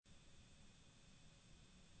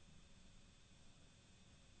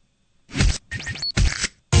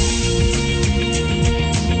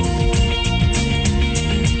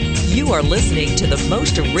are listening to the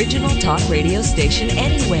most original talk radio station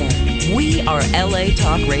anywhere. We are LA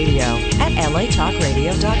Talk Radio at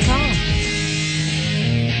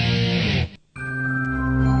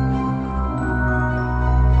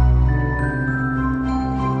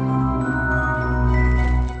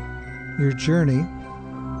Your journey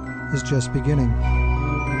is just beginning.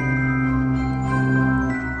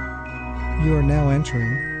 You are now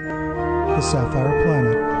entering the Sapphire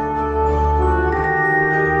Planet.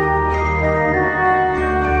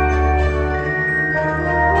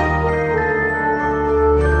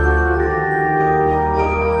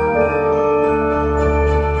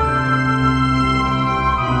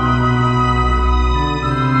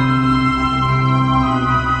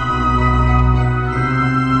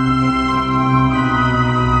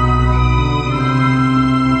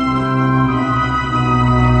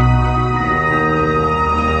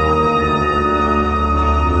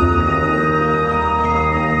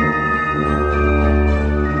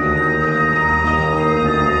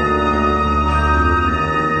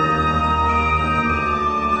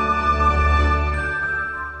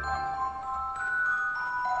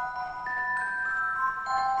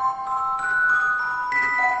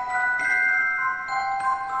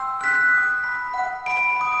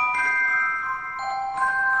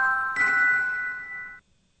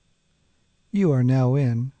 You are now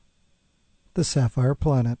in the Sapphire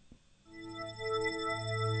Planet.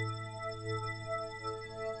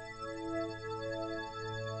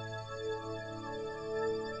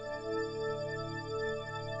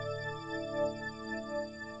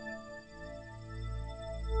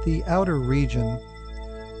 The outer region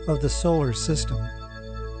of the solar system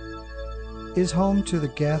is home to the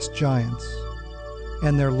gas giants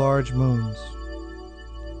and their large moons.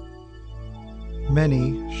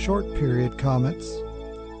 Many short-period comets,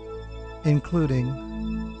 including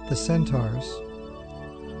the Centaurs,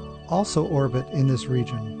 also orbit in this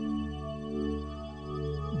region.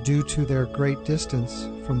 Due to their great distance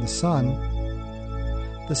from the Sun,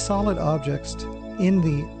 the solid objects in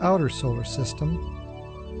the outer solar system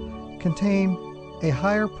contain a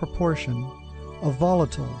higher proportion of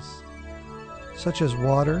volatiles, such as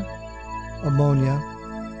water, ammonia,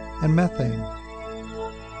 and methane,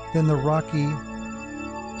 than the rocky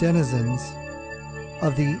denizens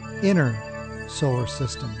of the inner solar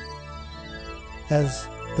system, as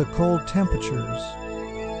the cold temperatures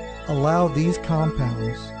allow these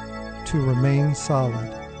compounds to remain solid.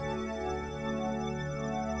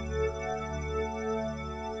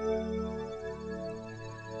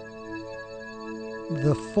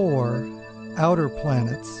 The four outer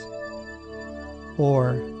planets,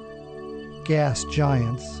 or gas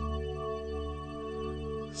giants,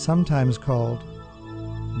 sometimes called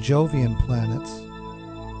Jovian planets,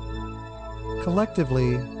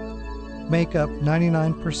 collectively make up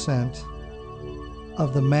 99%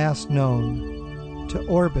 of the mass known to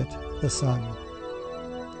orbit the Sun.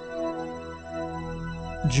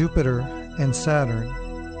 Jupiter and Saturn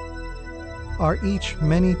are each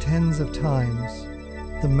many tens of times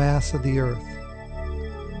the mass of the Earth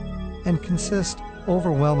and consist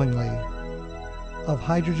overwhelmingly of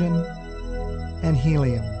hydrogen and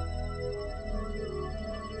helium.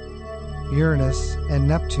 Uranus and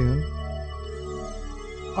Neptune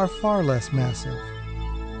are far less massive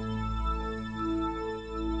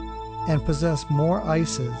and possess more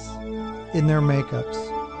ices in their makeups.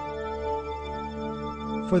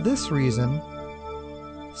 For this reason,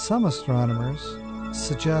 some astronomers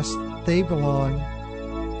suggest they belong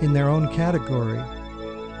in their own category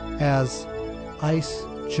as ice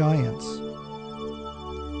giants.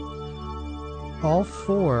 All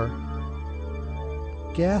four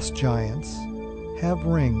gas giants have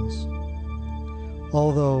rings,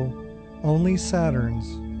 although only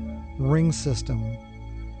Saturn's ring system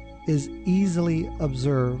is easily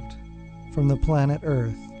observed from the planet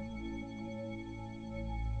Earth.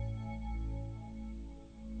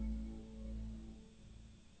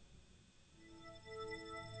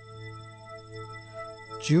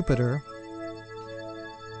 Jupiter,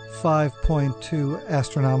 5.2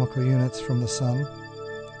 astronomical units from the Sun,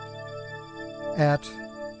 at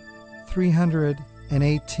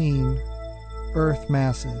 318 Earth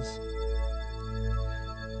masses,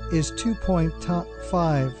 is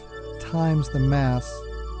 2.5 times the mass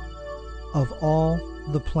of all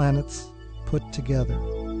the planets put together.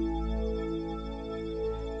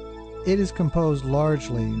 It is composed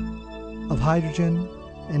largely of hydrogen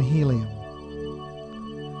and helium.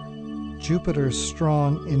 Jupiter's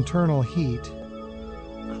strong internal heat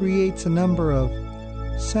creates a number of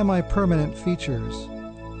semi-permanent features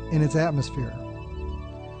in its atmosphere,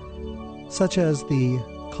 such as the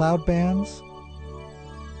cloud bands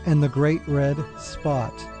and the Great Red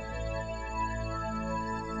Spot.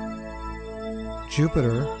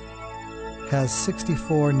 Jupiter has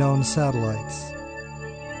 64 known satellites.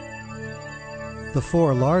 The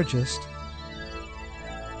four largest,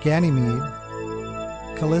 Ganymede,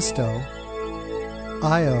 Callisto,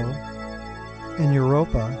 Io, and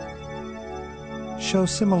Europa, show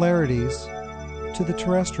similarities to the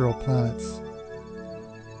terrestrial planets,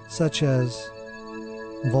 such as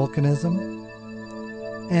volcanism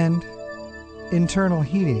and internal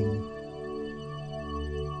heating.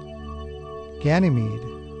 Ganymede,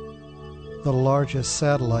 the largest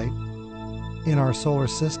satellite in our solar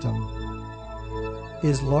system,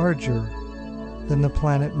 is larger than the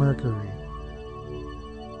planet Mercury.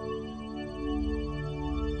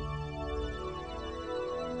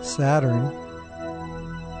 Saturn,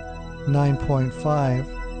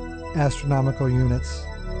 9.5 astronomical units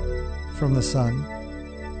from the Sun,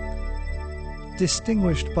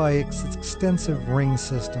 distinguished by its extensive ring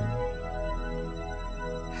system,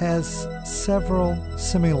 has several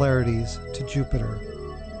similarities to Jupiter,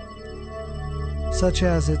 such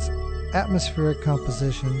as its atmospheric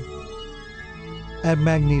composition and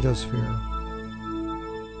magnetosphere.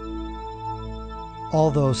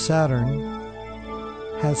 Although Saturn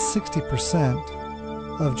has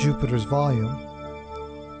 60% of Jupiter's volume,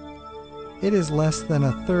 it is less than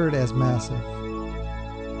a third as massive,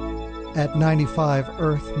 at 95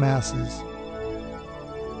 Earth masses,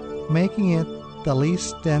 making it the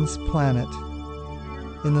least dense planet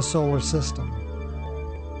in the solar system.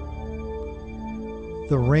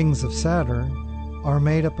 The rings of Saturn are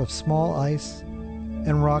made up of small ice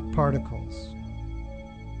and rock particles.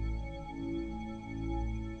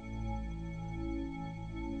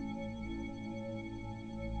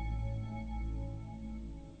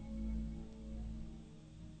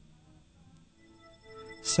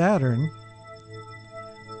 Saturn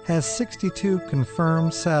has 62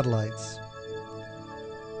 confirmed satellites,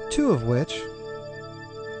 two of which,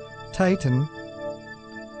 Titan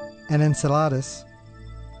and Enceladus,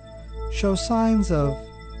 show signs of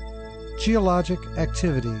geologic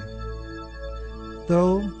activity,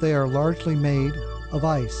 though they are largely made of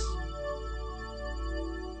ice.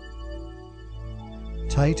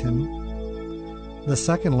 Titan, the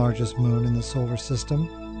second largest moon in the solar system,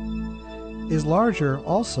 is larger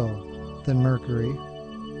also than Mercury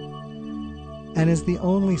and is the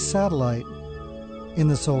only satellite in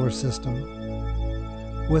the solar system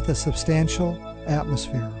with a substantial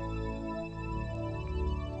atmosphere.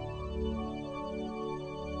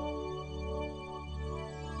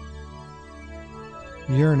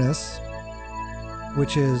 Uranus,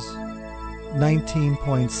 which is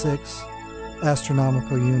 19.6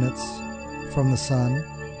 astronomical units from the Sun,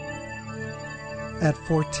 at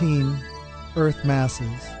 14 Earth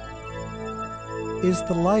masses, is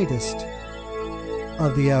the lightest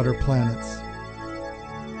of the outer planets.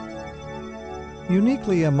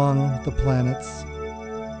 Uniquely among the planets,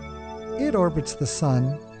 it orbits the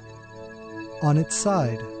Sun on its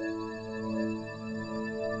side.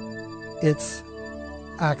 Its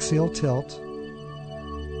axial tilt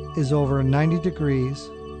is over 90 degrees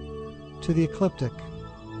to the ecliptic.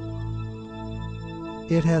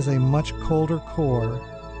 It has a much colder core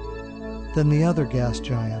than the other gas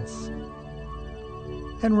giants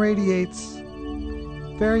and radiates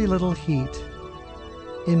very little heat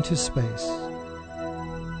into space.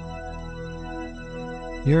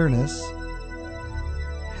 Uranus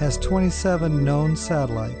has 27 known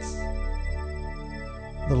satellites,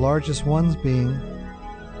 the largest ones being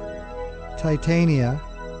Titania,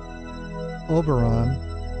 Oberon,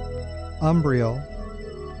 Umbriel,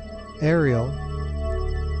 Ariel,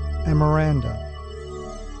 and Miranda.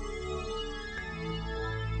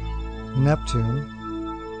 Neptune,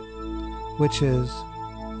 which is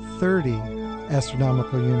 30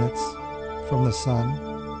 astronomical units from the Sun,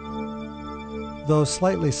 though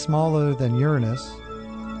slightly smaller than Uranus,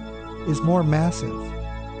 is more massive,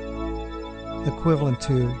 equivalent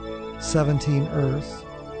to 17 Earths,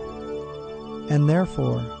 and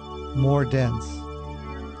therefore more dense.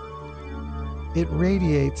 It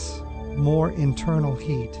radiates more internal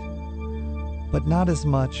heat, but not as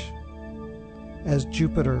much as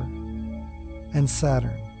Jupiter and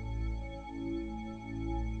Saturn.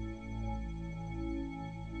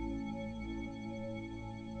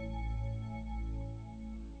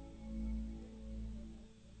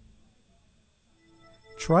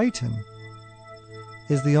 Triton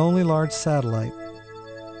is the only large satellite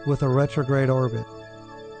with a retrograde orbit.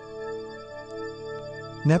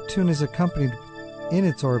 Neptune is accompanied in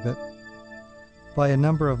its orbit by a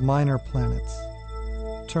number of minor planets,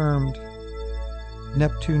 termed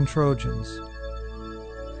Neptune Trojans,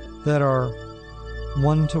 that are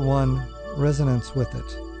one-to-one resonance with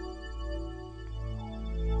it.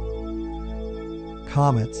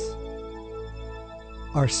 Comets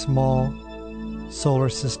are small solar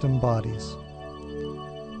system bodies,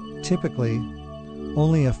 typically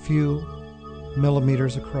only a few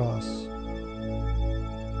millimeters across,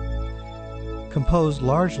 composed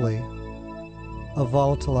largely of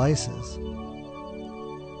volatile ices.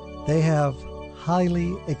 They have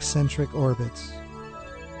highly eccentric orbits,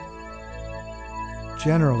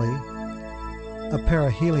 generally a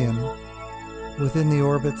perihelion within the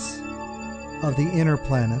orbits of the inner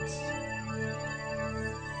planets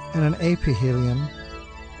and an aphelion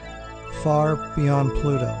far beyond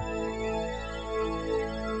Pluto.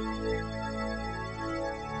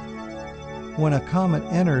 When a comet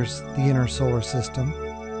enters the inner solar system,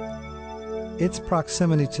 its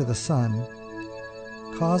proximity to the Sun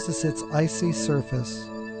causes its icy surface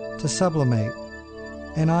to sublimate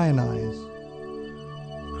and ionize,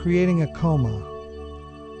 creating a coma,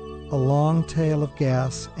 a long tail of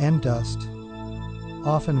gas and dust,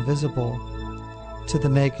 often visible to the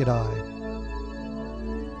naked eye.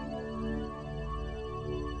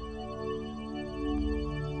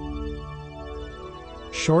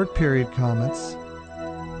 Short period comets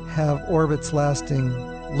have orbits lasting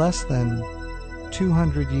less than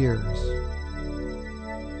 200 years.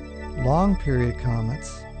 Long period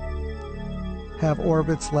comets have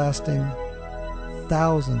orbits lasting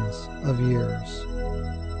thousands of years.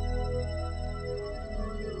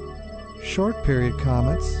 Short period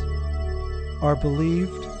comets are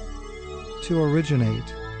believed to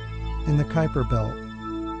originate in the Kuiper Belt,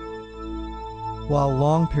 while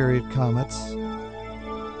long period comets,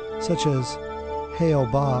 such as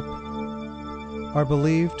Hale-Bopp, are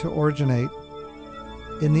believed to originate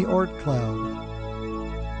in the Oort cloud.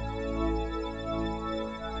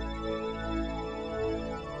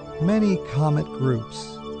 Many comet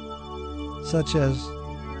groups, such as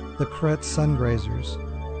the Kretz sungrazers,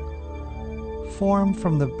 form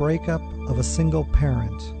from the breakup of a single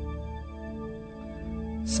parent.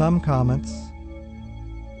 Some comets,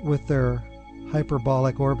 with their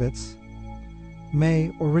hyperbolic orbits,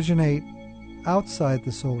 may originate outside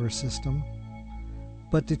the solar system,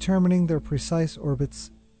 but determining their precise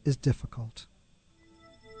orbits is difficult.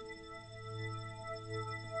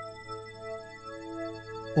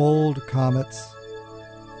 Old comets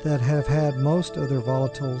that have had most of their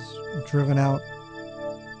volatiles driven out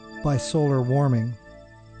by solar warming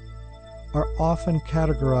are often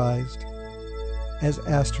categorized as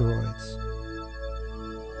asteroids.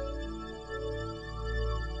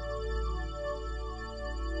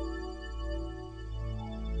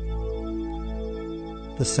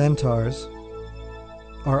 The centaurs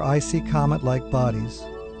are icy comet-like bodies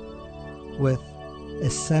with a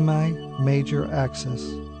semi-major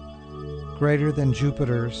axis greater than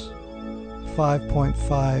Jupiter's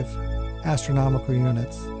 5.5 astronomical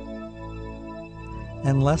units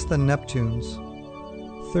and less than Neptune's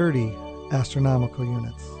 30 astronomical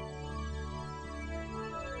units.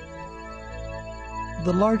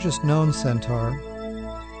 The largest known centaur,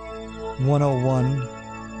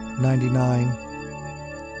 10199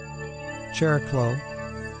 Chariklo,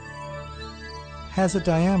 has a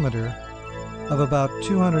diameter of about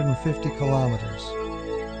 250 kilometers.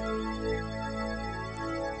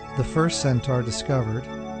 The first centaur discovered,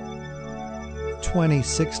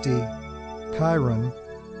 2060 Chiron,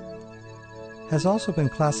 has also been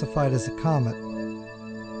classified as a comet,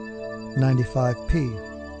 95P,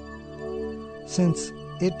 since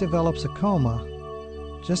it develops a coma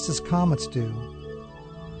just as comets do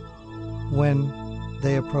when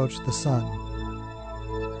they approach the Sun.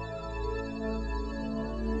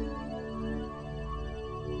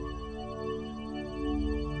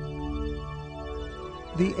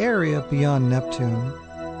 The area beyond Neptune,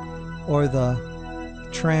 or the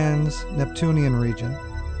trans-Neptunian region,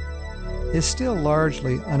 is still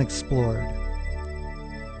largely unexplored.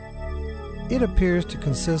 It appears to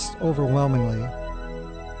consist overwhelmingly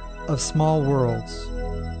of small worlds,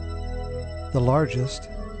 the largest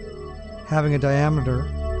having a diameter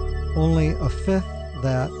only a fifth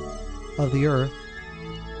that of the Earth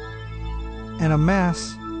and a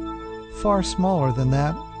mass far smaller than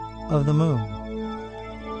that of the Moon,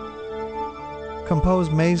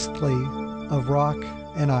 composed mostly of rock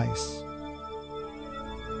and ice.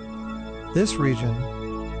 This region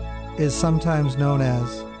is sometimes known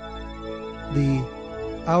as the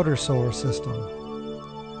outer solar system,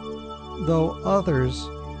 though others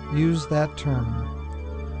use that term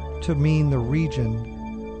to mean the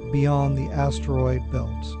region beyond the asteroid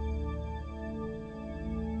belt.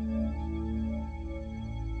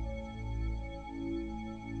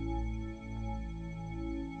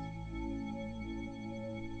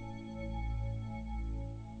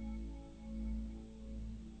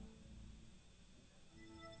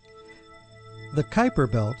 The Kuiper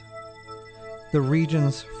Belt, the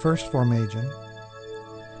region's first formation,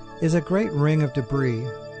 is a great ring of debris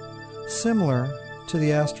similar to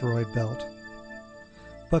the asteroid belt,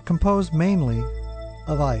 but composed mainly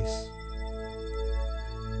of ice.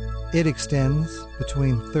 It extends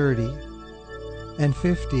between 30 and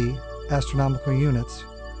 50 astronomical units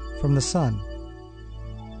from the Sun.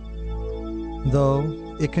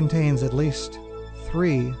 Though it contains at least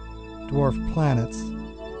 3 dwarf planets,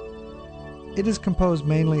 it is composed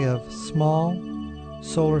mainly of small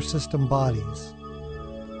solar system bodies.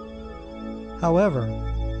 However,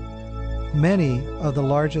 many of the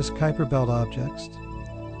largest Kuiper Belt objects,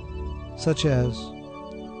 such as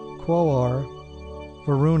Quaoar,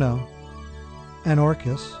 Varuna, and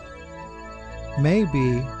Orcus, may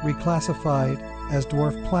be reclassified as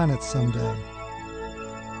dwarf planets someday.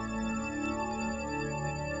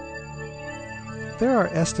 There are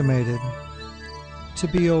estimated to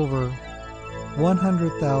be over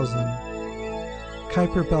 100,000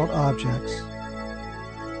 Kuiper Belt objects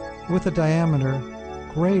with a diameter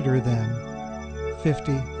greater than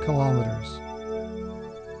 50 kilometers.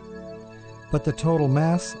 But the total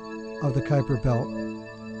mass of the Kuiper Belt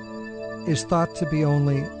is thought to be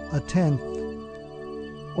only a tenth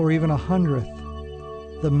or even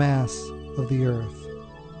 100th the mass of the Earth.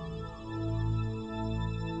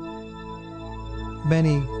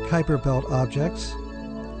 Many Kuiper Belt objects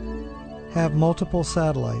have multiple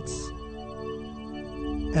satellites,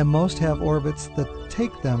 and most have orbits that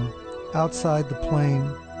take them outside the plane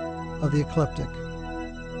of the ecliptic.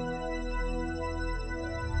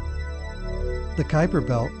 The Kuiper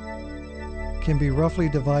Belt can be roughly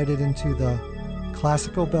divided into the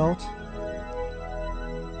classical belt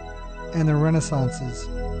and the renaissances.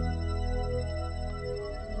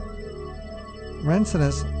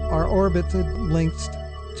 Renaissance are orbited linked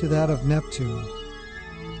to that of Neptune.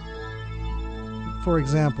 For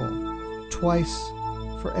example, twice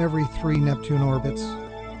for every 3 Neptune orbits,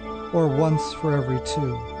 or once for every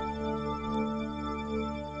 2.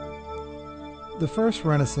 The first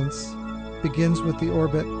renaissance begins with the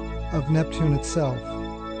orbit of Neptune itself.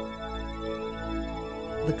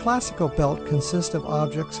 The classical belt consists of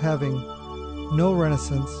objects having no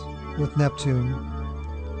renaissance with Neptune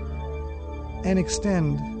and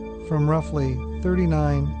extend from roughly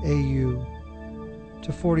 39 AU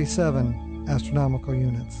to 47 astronomical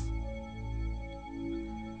units.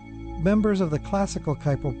 Members of the classical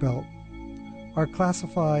Kuiper Belt are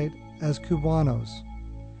classified as cubanos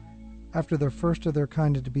after the first of their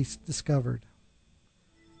kind to be discovered,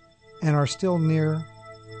 and are still near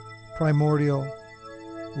primordial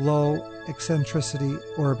low eccentricity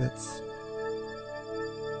orbits.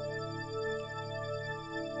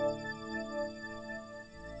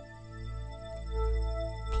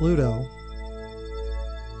 Pluto,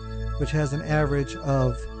 which has an average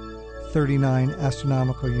of 39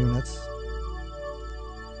 astronomical units,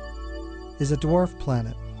 is a dwarf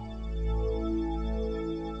planet.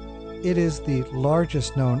 It is the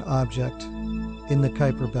largest known object in the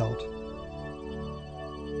Kuiper Belt.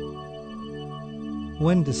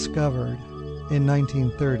 When discovered in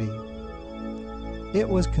 1930, it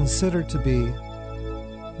was considered to be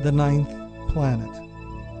the 9th planet.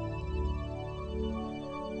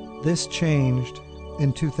 This changed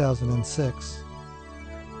in 2006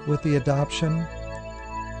 with the adoption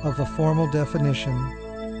of a formal definition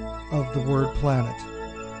of the word planet.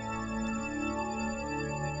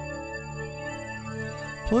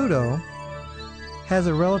 Pluto has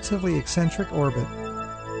a relatively eccentric orbit,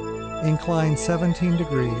 inclined 17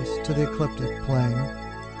 degrees to the ecliptic plane,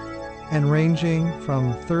 and ranging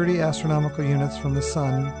from 30 astronomical units from the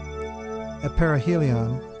Sun at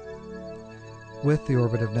perihelion, with the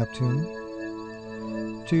orbit of Neptune,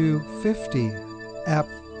 to 50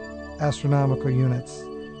 astronomical units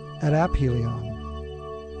at aphelion.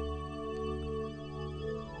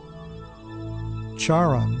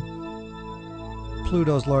 Charon,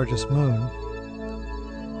 Pluto's largest moon,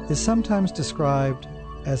 is sometimes described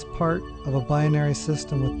as part of a binary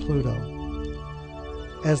system with Pluto.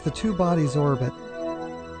 As the two bodies orbit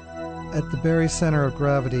at the very center of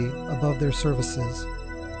gravity above their surfaces,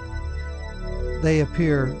 they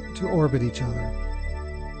appear to orbit each other.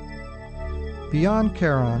 Beyond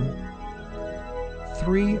Charon,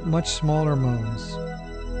 3 much smaller moons,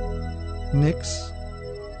 Nix,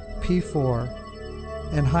 P4,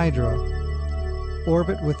 and Hydra,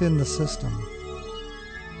 orbit within the system.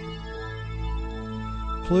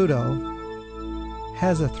 Pluto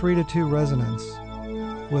has a 3-to-2 resonance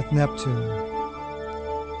with Neptune,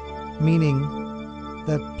 meaning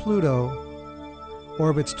that Pluto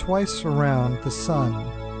orbits twice around the Sun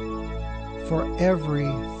for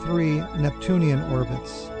every 3 Neptunian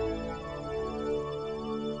orbits.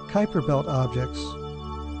 Kuiper Belt objects,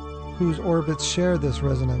 whose orbits share this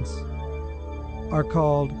resonance, are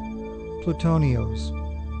called plutonios.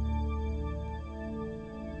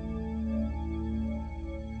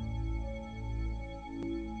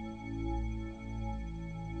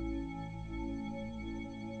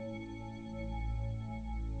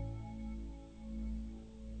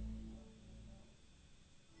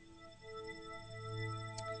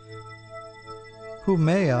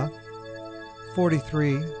 Haumea,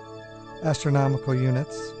 43 astronomical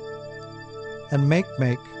units, and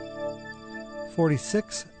Makemake,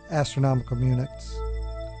 46 astronomical units,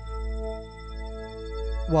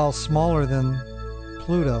 while smaller than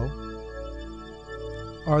Pluto,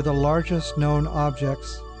 are the largest known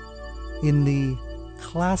objects in the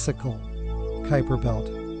classical Kuiper Belt.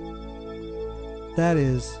 That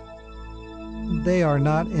is, they are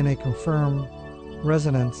not in a confirmed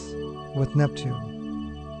resonance with Neptune.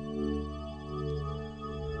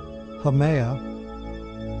 Haumea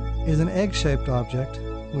is an egg-shaped object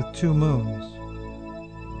with 2 moons.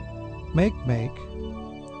 Makemake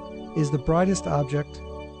is the brightest object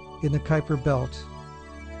in the Kuiper Belt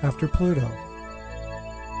after Pluto.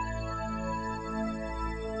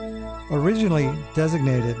 Originally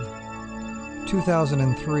designated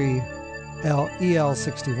 2003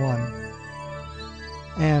 EL61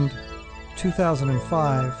 and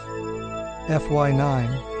 2005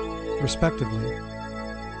 FY9, respectively,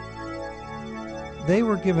 they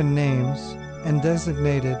were given names and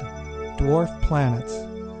designated dwarf planets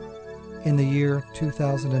in the year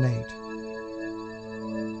 2008.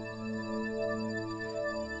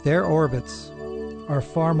 Their orbits are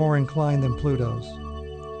far more inclined than Pluto's,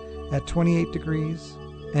 at 28 degrees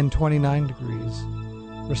and 29 degrees,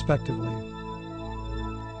 respectively.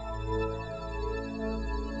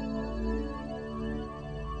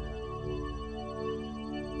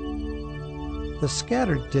 The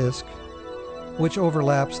scattered disk, which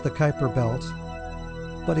overlaps the Kuiper Belt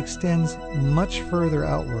but extends much further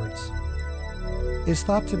outwards, is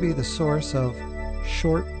thought to be the source of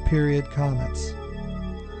short-period comets.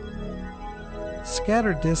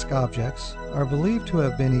 Scattered disk objects are believed to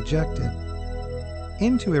have been ejected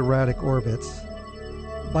into erratic orbits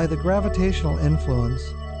by the gravitational influence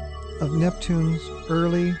of Neptune's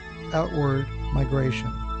early outward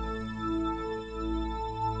migration.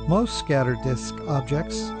 Most scattered disk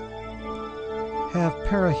objects have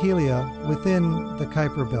perihelia within the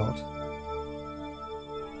Kuiper Belt,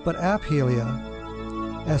 but aphelia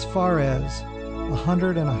as far as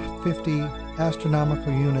 150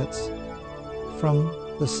 astronomical units from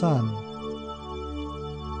the Sun.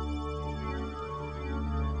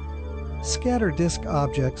 Scattered disk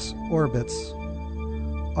objects' orbits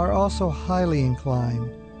are also highly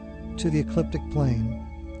inclined to the ecliptic plane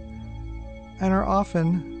and are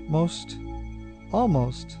often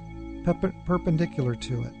almost perpendicular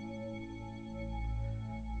to it.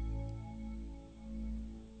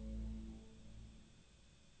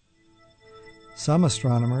 Some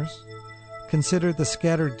astronomers consider the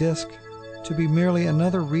scattered disk to be merely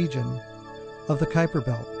another region of the Kuiper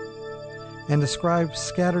Belt and describe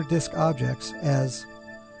scattered disk objects as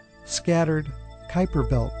scattered Kuiper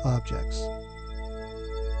Belt objects.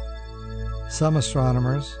 Some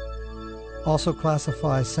astronomers also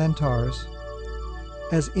classify centaurs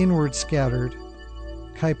as inward scattered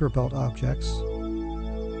Kuiper Belt objects,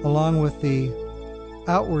 along with the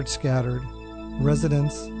outward scattered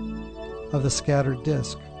residents of the scattered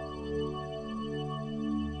disk.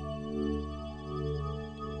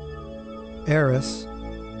 Eris,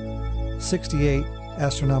 68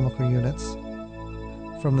 astronomical units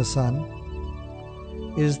from the Sun,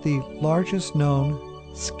 is the largest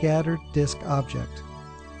known scattered disk object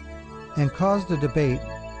and caused a debate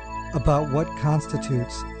about what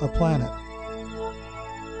constitutes a planet.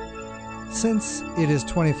 Since it is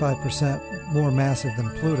 25% more massive than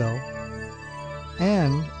Pluto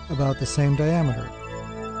and about the same diameter,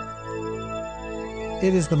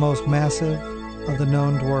 it is the most massive of the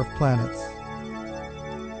known dwarf planets.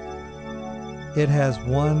 It has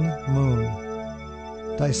 1 moon,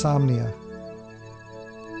 Dysomnia.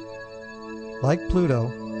 Like Pluto,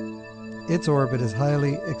 its orbit is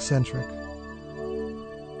highly eccentric,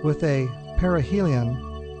 with a perihelion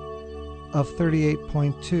of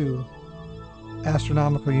 38.2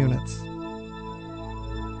 astronomical units,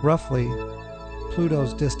 roughly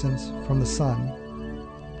Pluto's distance from the Sun,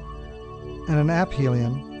 and an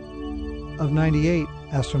aphelion of 98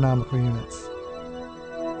 astronomical units,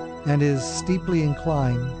 and is steeply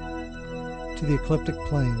inclined to the ecliptic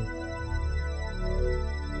plane.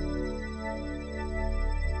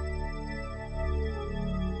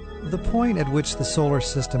 The point at which the solar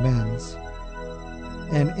system ends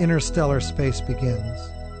and interstellar space begins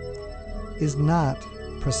is not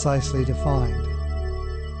precisely defined,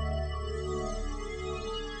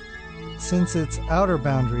 since its outer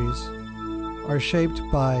boundaries are shaped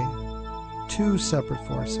by two separate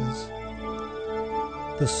forces: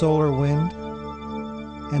 the solar wind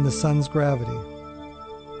and the sun's gravity.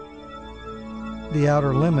 The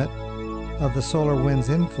outer limit of the solar wind's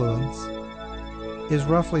influence is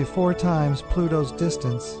roughly 4 times Pluto's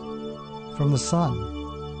distance from the sun.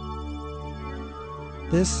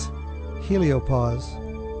 This heliopause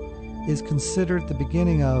is considered the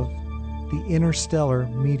beginning of the interstellar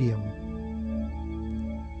medium.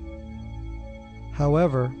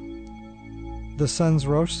 However, the sun's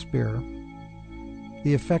Roche sphere,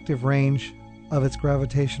 the effective range of its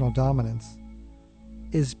gravitational dominance,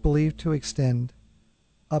 is believed to extend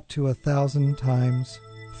up to 1,000 times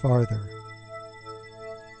farther.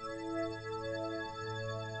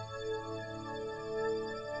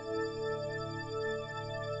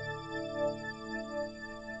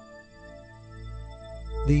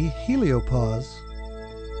 The heliopause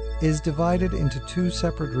is divided into 2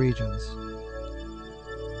 separate regions.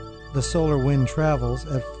 The solar wind travels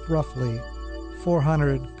at roughly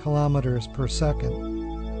 400 kilometers per second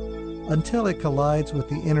until it collides with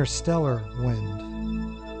the interstellar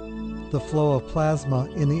wind, the flow of plasma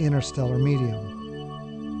in the interstellar medium.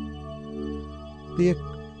 The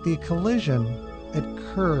collision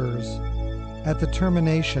occurs at the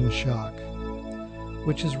termination shock,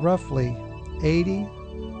 which is roughly 80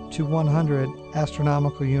 to 100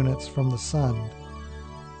 astronomical units from the sun,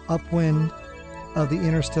 upwind of the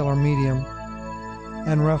interstellar medium,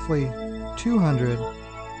 and roughly 200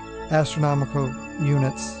 astronomical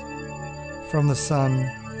units from the sun,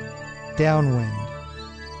 downwind.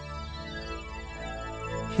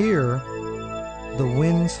 Here, the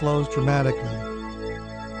wind slows dramatically,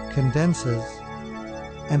 condenses,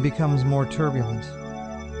 and becomes more turbulent,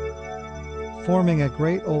 forming a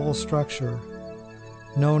great oval structure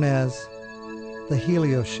known as the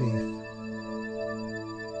heliosheath.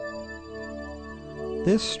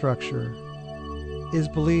 This structure is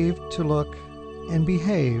believed to look and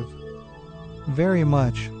behave very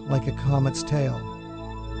much like a comet's tail,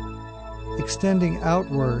 extending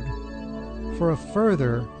outward for a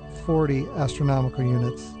further 40 astronomical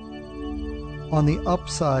units on the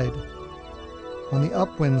upwind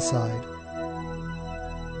side,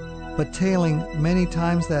 but tailing many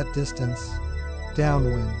times that distance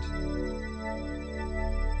downwind.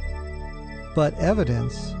 But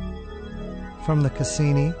evidence from the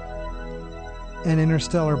Cassini and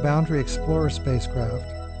Interstellar Boundary Explorer spacecraft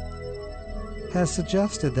has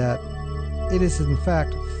suggested that it is in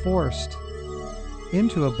fact forced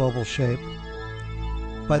into a bubble shape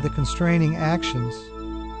by the constraining actions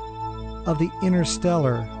of the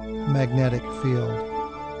interstellar magnetic field.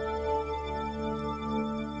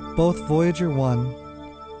 Both Voyager 1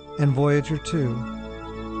 and Voyager 2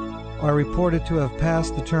 are reported to have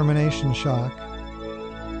passed the termination shock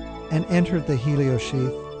and entered the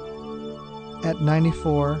heliosheath at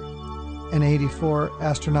 94 and 84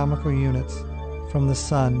 astronomical units from the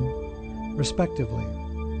sun, respectively.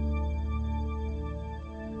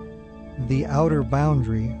 The outer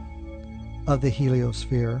boundary of the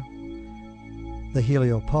heliosphere, the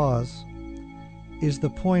heliopause, is the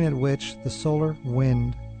point at which the solar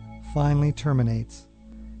wind finally terminates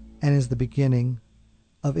and is the beginning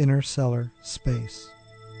of interstellar space.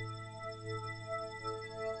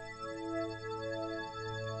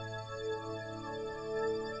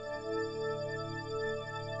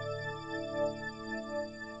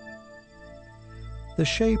 The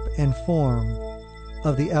shape and form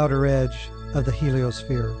of the outer edge of the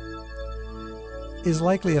heliosphere is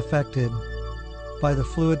likely affected by the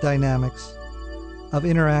fluid dynamics of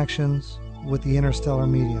interactions with the interstellar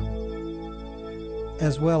medium,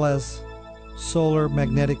 as well as solar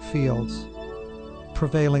magnetic fields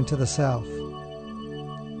prevailing to the south.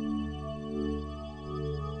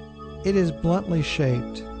 It is bluntly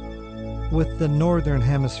shaped, with the northern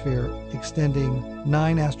hemisphere extending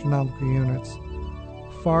 9 astronomical units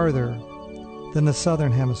farther than the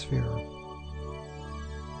southern hemisphere.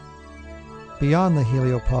 Beyond the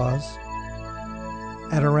heliopause,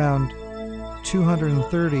 at around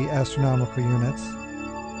 230 astronomical units,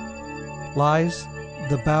 lies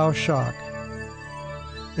the bow shock,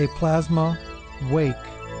 a plasma wake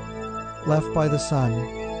left by the sun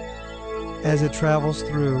as it travels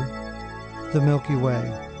through the Milky Way.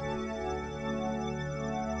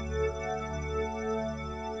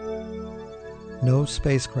 No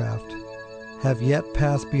spacecraft have yet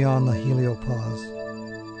passed beyond the heliopause,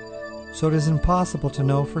 so it is impossible to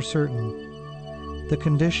know for certain the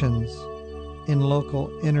conditions in local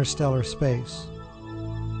interstellar space.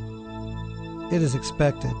 It is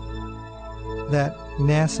expected that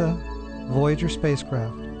NASA Voyager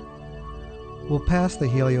spacecraft will pass the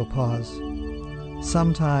heliopause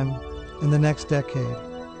sometime in the next decade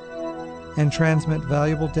and transmit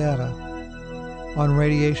valuable data on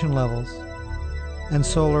radiation levels and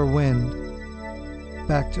solar wind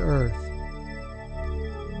back to Earth.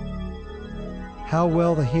 How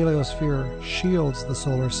well the heliosphere shields the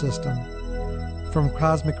solar system from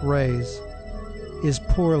cosmic rays is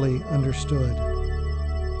poorly understood.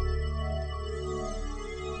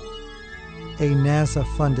 A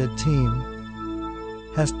NASA-funded team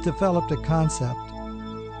has developed a concept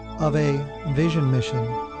of a vision mission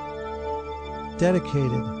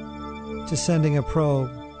dedicated to sending a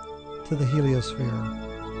probe to the heliosphere.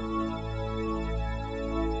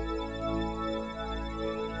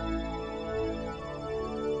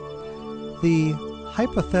 The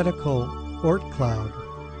hypothetical Oort cloud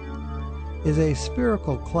is a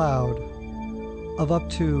spherical cloud of up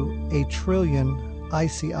to 1 trillion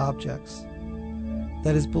icy objects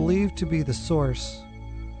that is believed to be the source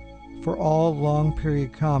for all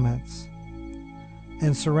long-period comets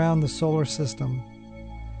and surround the solar system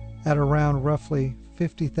at around roughly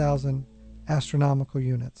 50,000 astronomical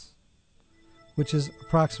units, which is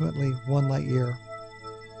approximately 1 light year,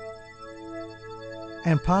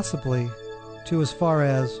 and possibly to as far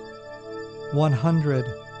as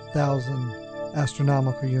 100,000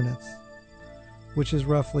 astronomical units, which is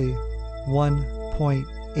roughly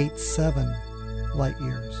 1.87 light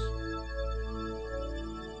years.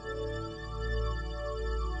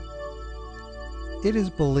 It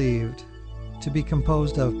is believed to be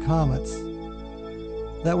composed of comets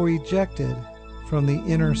that were ejected from the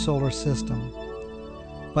inner solar system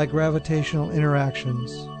by gravitational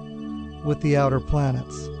interactions with the outer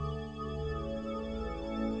planets.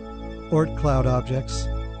 Oort cloud objects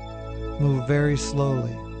move very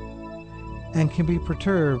slowly and can be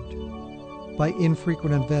perturbed by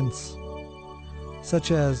infrequent events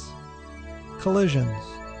such as collisions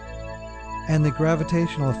and the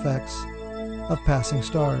gravitational effects of passing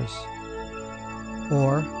stars,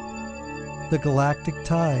 or the galactic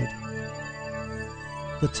tide,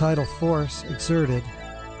 the tidal force exerted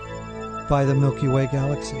by the Milky Way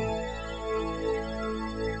galaxy.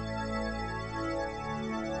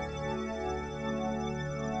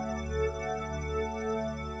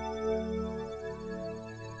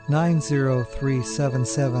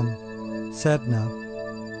 (90377) Sedna,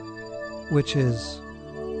 which is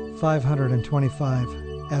 525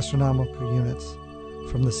 astronomical units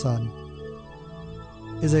from the Sun,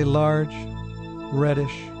 is a large,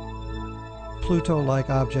 reddish, Pluto-like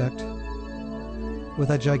object with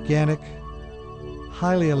a gigantic,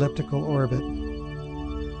 highly elliptical orbit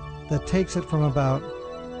that takes it from about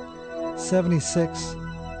 76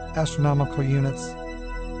 astronomical units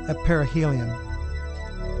at perihelion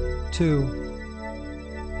to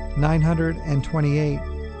 928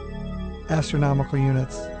 astronomical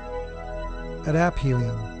units at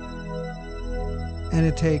aphelion, and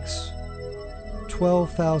it takes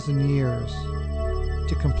 12,000 years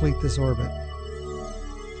to complete this orbit.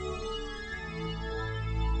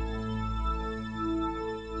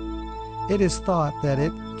 It is thought that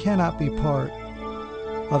it cannot be part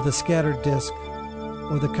of the scattered disk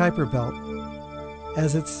or the Kuiper belt,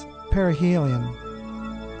 as its perihelion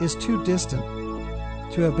is too distant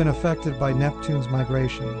to have been affected by Neptune's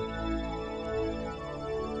migration.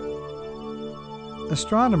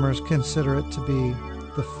 Astronomers consider it to be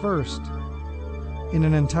the first in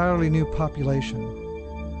an entirely new population,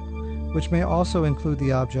 which may also include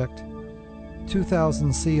the object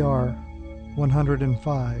 2000 CR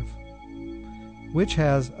 105, which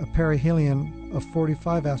has a perihelion of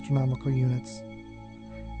 45 astronomical units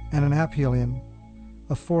and an aphelion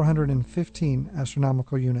of 415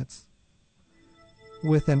 astronomical units,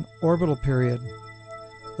 with an orbital period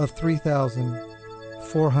of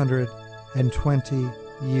 3,420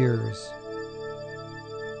 years.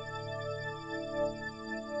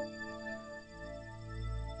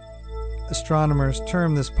 Astronomers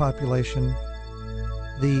term this population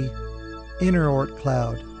the inner Oort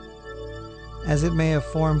cloud, as it may have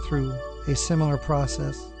formed through a similar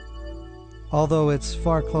process, although it's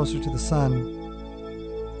far closer to the Sun.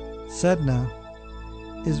 Sedna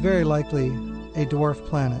is very likely a dwarf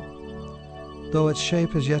planet, though its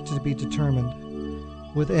shape is yet to be determined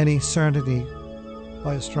with any certainty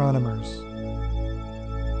by astronomers.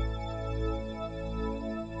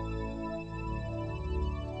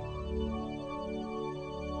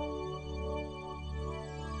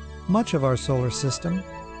 Much of our solar system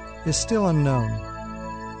is still unknown.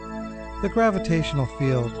 The gravitational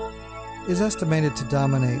field is estimated to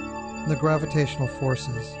dominate the gravitational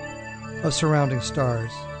forces of surrounding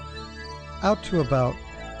stars out to about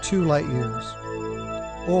 2 light years,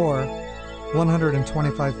 or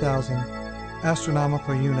 125,000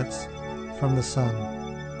 astronomical units from the Sun.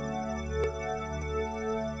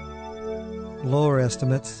 Lower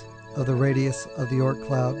estimates of the radius of the Oort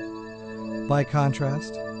cloud, by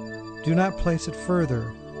contrast, do not place it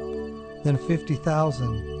further than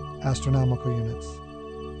 50,000 astronomical units.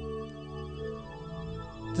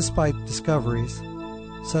 Despite discoveries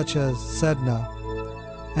such as Sedna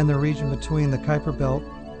and the region between the Kuiper Belt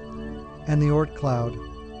and the Oort cloud,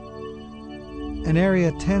 an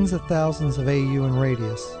area tens of thousands of AU in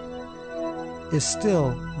radius is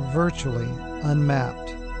still virtually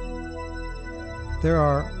unmapped. There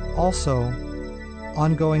are also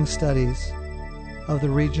ongoing studies of the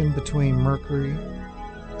region between Mercury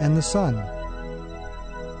and the Sun.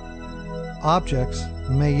 Objects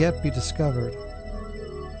may yet be discovered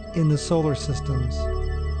in the solar system's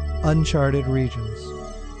uncharted regions.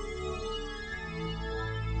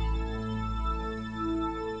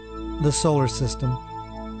 The solar system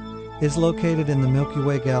is located in the Milky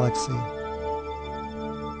Way galaxy,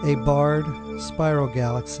 a barred spiral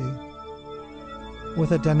galaxy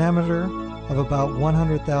with a diameter of about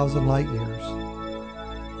 100,000 light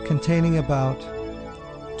years, containing about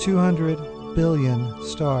 200 billion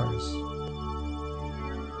stars.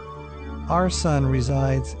 Our Sun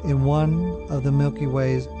resides in one of the Milky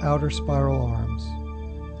Way's outer spiral arms,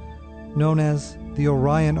 known as the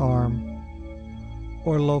Orion Arm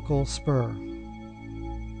or local spur.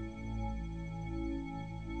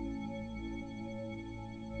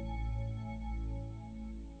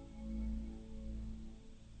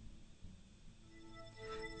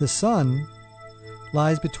 The Sun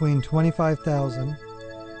lies between 25,000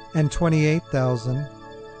 and 28,000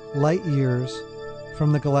 light years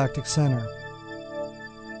from the galactic center,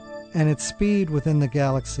 and its speed within the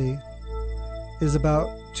galaxy is about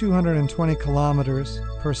 220 kilometers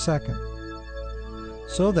per second,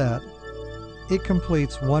 so that it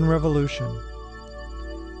completes one revolution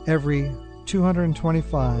every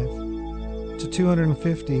 225 to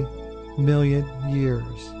 250 million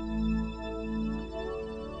years.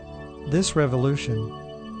 This revolution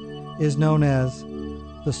is known as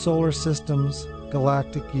the solar system's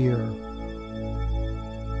galactic year.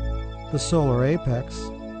 The solar apex,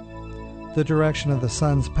 the direction of the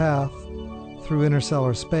Sun's path through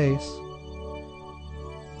interstellar space,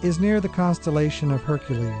 is near the constellation of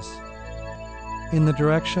Hercules, in the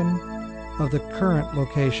direction of the current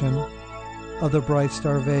location of the bright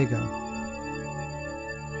star Vega.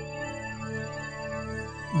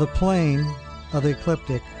 The plane of the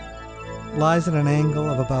ecliptic lies at an angle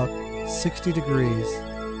of about 60 degrees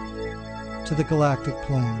to the galactic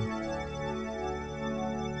plane.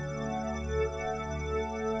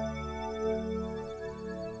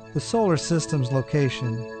 The solar system's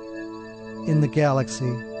location in the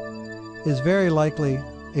galaxy is very likely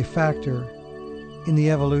a factor in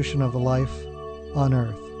the evolution of the life on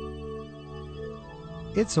Earth.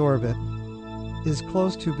 Its orbit is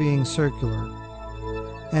close to being circular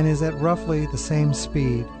and is at roughly the same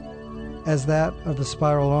speed as that of the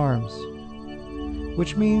spiral arms,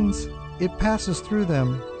 which means it passes through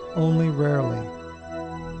them only rarely.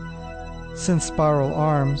 Since spiral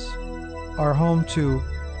arms are home to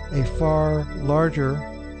a far larger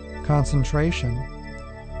concentration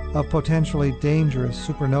of potentially dangerous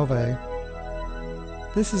supernovae,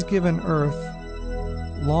 this has given Earth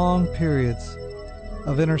long periods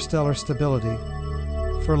of interstellar stability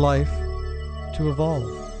for life to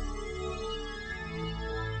evolve.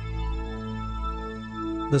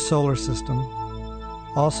 The solar system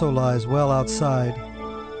also lies well outside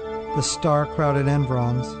the star-crowded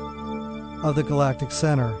environs of the galactic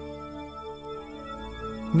center.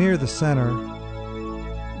 Near the center,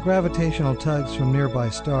 gravitational tugs from nearby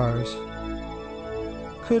stars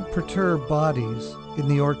could perturb bodies in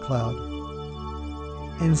the Oort cloud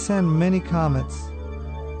and send many comets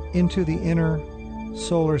into the inner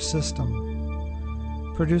solar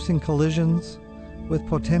system, producing collisions with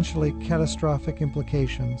potentially catastrophic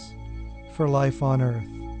implications for life on Earth.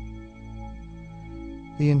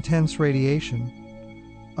 The intense radiation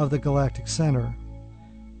of the galactic center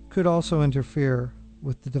could also interfere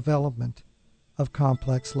with the development of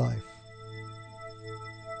complex life.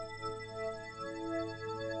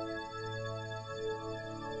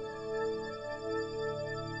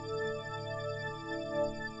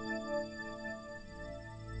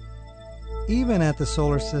 Even at the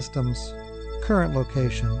solar system's current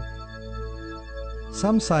location,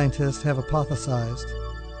 some scientists have hypothesized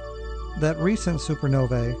that recent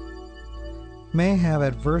supernovae may have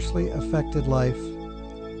adversely affected life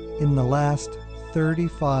in the last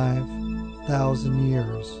 35,000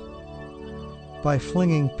 years by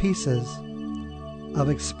flinging pieces of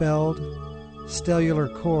expelled stellar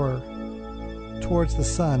core towards the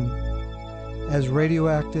sun as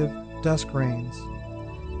radioactive dust grains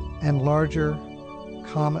and larger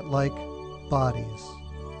comet-like bodies.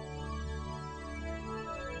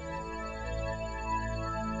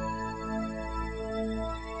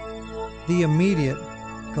 The immediate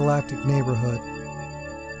galactic neighborhood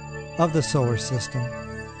of the solar system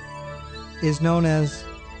is known as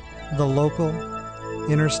the local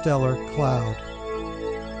interstellar cloud,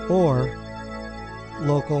 or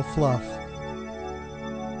local fluff,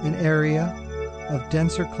 an area of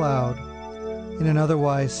denser cloud in an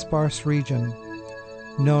otherwise sparse region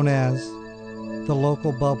known as the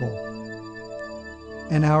local bubble,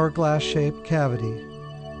 an hourglass-shaped cavity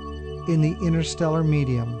in the interstellar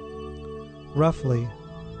medium, roughly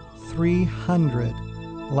 300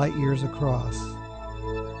 light-years across.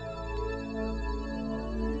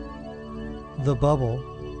 The bubble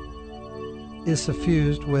is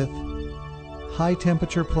suffused with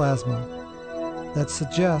high-temperature plasma that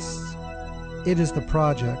suggests it is the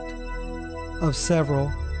project of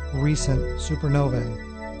several recent supernovae.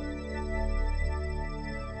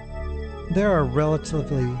 There are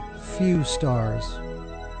relatively few stars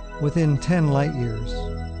within 10 light-years,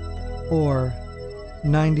 or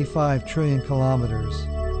 95 trillion kilometers,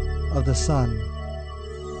 of the Sun.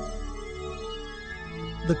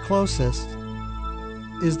 The closest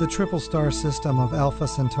is the triple star system of Alpha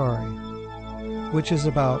Centauri, which is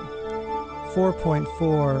about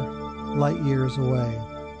 4.4 light-years away.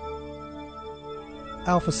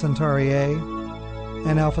 Alpha Centauri A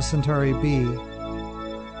and Alpha Centauri B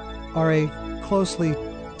are a closely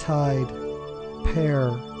tied pair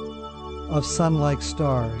of Sun-like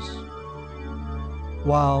stars,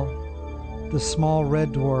 while the small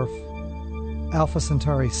red dwarf Alpha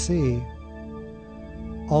Centauri C,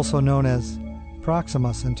 also known as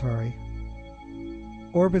Proxima Centauri,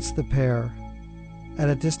 orbits the pair at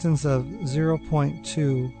a distance of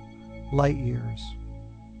 0.2 light-years.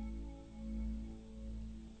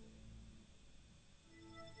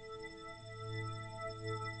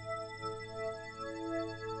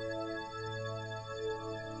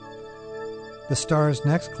 The stars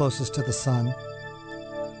next closest to the Sun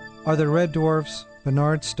are the red dwarf's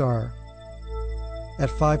Barnard star at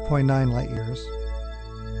 5.9 light-years,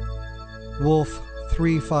 Wolf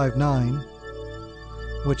 359,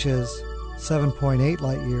 which is 7.8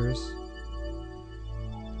 light-years,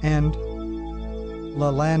 and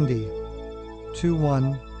Lalande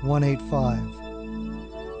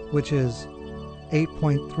 21185, which is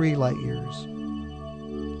 8.3 light-years.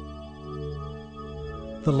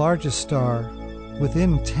 The largest star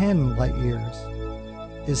within 10 light-years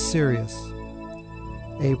is Sirius,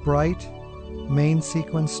 a bright main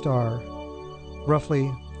sequence star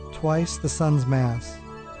roughly twice the Sun's mass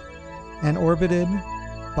and orbited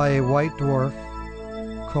by a white dwarf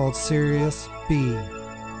called Sirius B.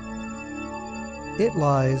 It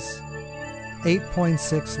lies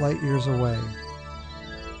 8.6 light-years away.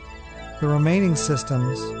 The remaining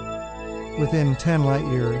systems within 10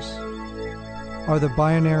 light-years are the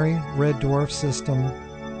binary red dwarf system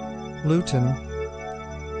Luton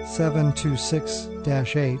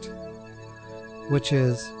 726-8, which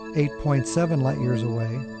is 8.7 light-years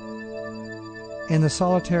away, and the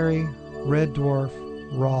solitary red dwarf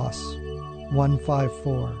Ross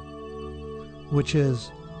 154, which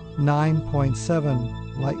is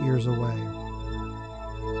 9.7 light-years away.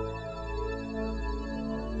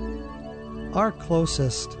 Our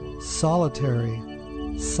closest solitary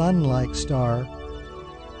Sun-like star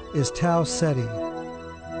is Tau Ceti,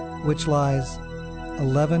 which lies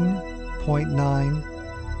 11.9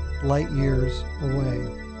 light-years away.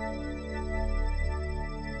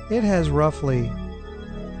 It has roughly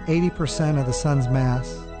 80% of the Sun's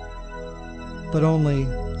mass, but only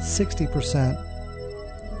 60%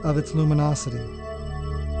 of its luminosity.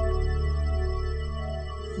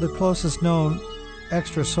 The closest known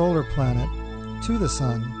extrasolar planet to the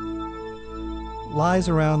Sun lies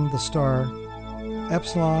around the star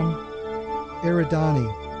Epsilon Eridani,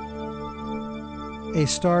 a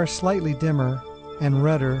star slightly dimmer and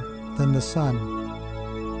redder than the Sun,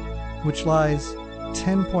 which lies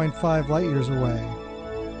 10.5 light-years away,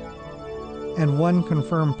 and one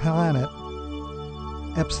confirmed planet,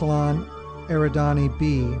 Epsilon Eridani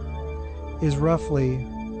b, is roughly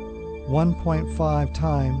 1.5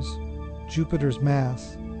 times Jupiter's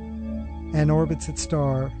mass and orbits its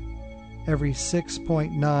star every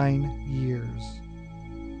 6.9 years.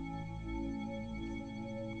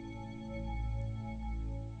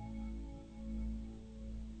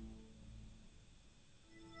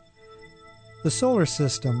 The solar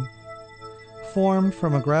system formed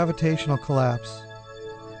from a gravitational collapse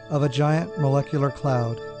of a giant molecular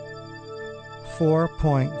cloud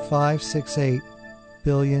 4.568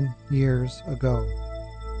 billion years ago.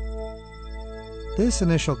 This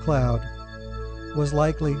initial cloud was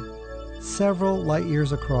likely several light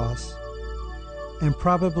years across and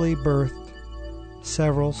probably birthed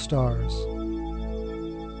several stars.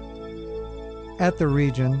 At the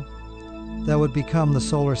region that would become the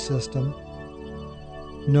solar system,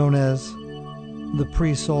 known as the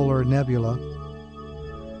Presolar Nebula,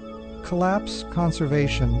 collapse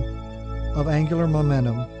conservation of angular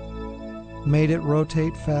momentum made it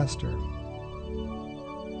rotate faster.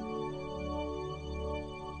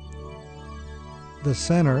 The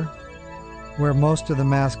center, where most of the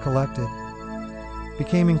mass collected,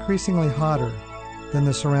 became increasingly hotter than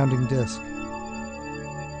the surrounding disk.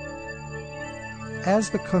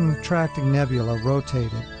 As the contracting nebula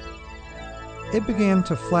rotated, it began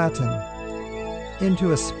to flatten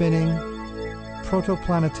into a spinning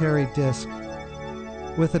protoplanetary disk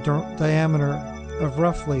with a diameter of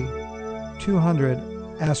roughly 200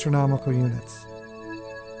 astronomical units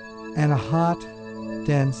and a hot,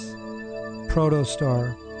 dense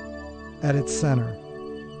protostar at its center.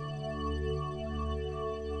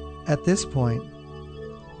 At this point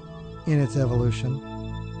in its evolution,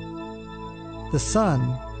 the Sun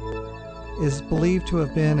is believed to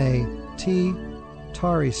have been a T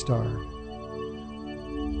Tauri star.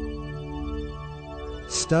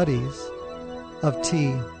 Studies of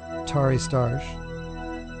T Tauri stars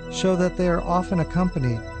show that they are often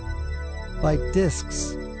accompanied by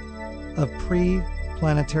disks of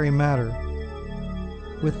pre-planetary matter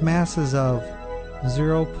with masses of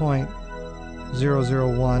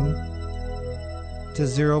 0.001 to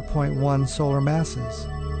 0.1 solar masses,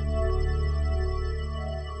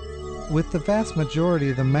 with the vast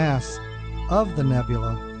majority of the mass of the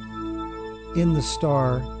nebula in the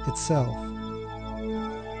star itself.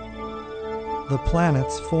 The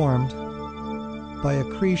planets formed by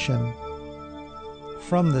accretion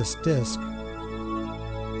from this disk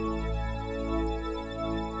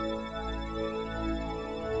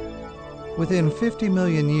within 50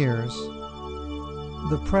 million years,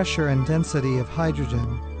 the pressure and density of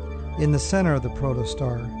hydrogen in the center of the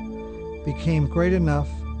protostar became great enough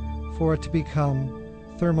for it to become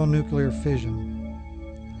thermonuclear fission.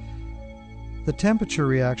 The temperature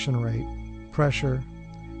reaction rate, pressure,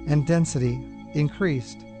 and density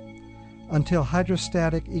increased until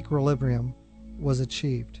hydrostatic equilibrium was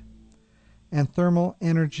achieved, and thermal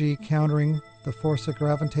energy countering the force of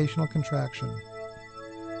gravitational contraction.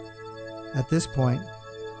 At this point,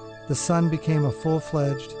 the Sun became a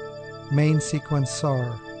full-fledged main sequence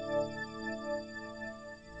star.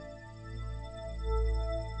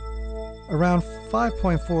 Around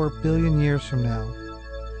 5.4 billion years from now,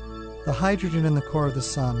 the hydrogen in the core of the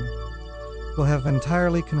Sun will have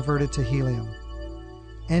entirely converted to helium,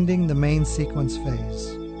 ending the main sequence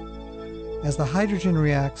phase. As the hydrogen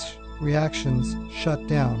reactions shut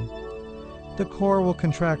down, the core will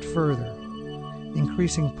contract further,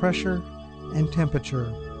 increasing pressure and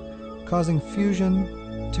temperature, causing fusion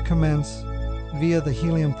to commence via the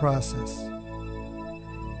helium process.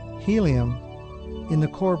 Helium in the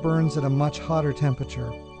core burns at a much hotter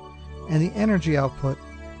temperature, and the energy output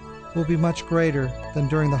will be much greater than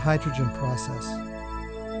during the hydrogen process.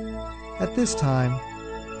 At this time,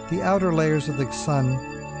 the outer layers of the Sun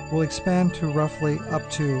will expand to roughly up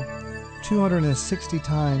to 260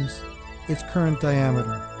 times its current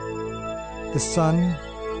diameter. The Sun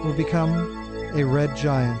will become a red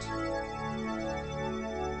giant.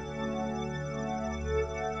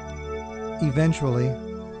 Eventually,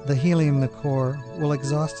 the helium in the core will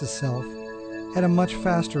exhaust itself at a much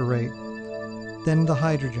faster rate than the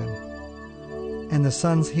hydrogen, and the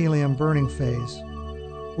Sun's helium burning phase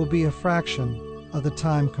will be a fraction of the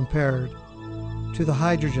time compared to the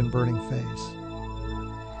hydrogen burning phase.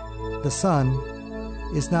 The Sun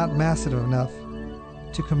is not massive enough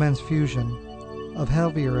to commence fusion of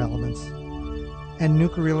heavier elements, and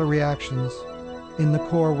nuclear reactions in the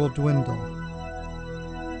core will dwindle.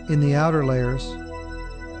 In the outer layers,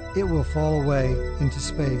 it will fall away into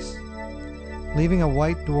space, leaving a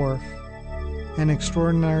white dwarf, an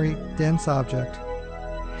extraordinary dense object,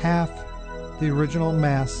 half the original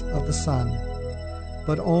mass of the Sun,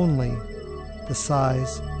 but only the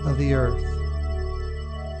size of the Earth.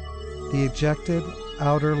 The ejected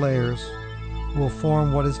outer layers will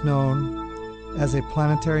form what is known as a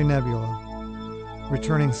planetary nebula,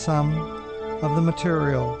 returning some of the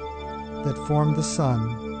material that formed the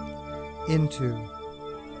Sun into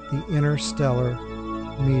the interstellar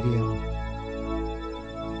medium.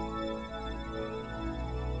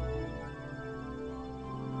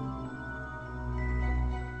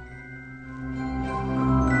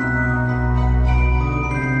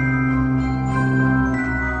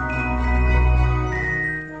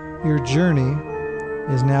 journey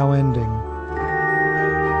is now ending.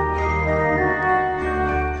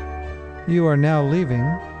 You are now leaving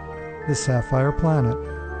the Sapphire Planet.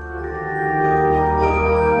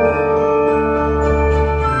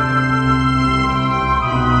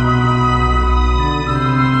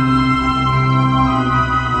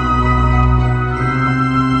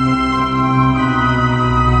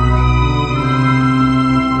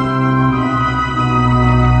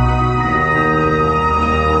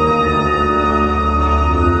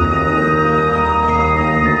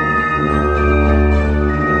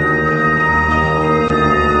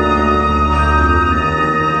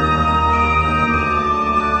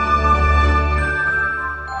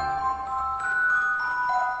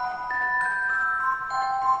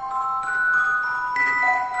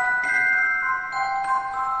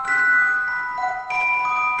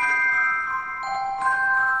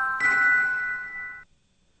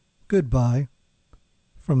 Goodbye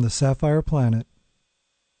from the Sapphire Planet.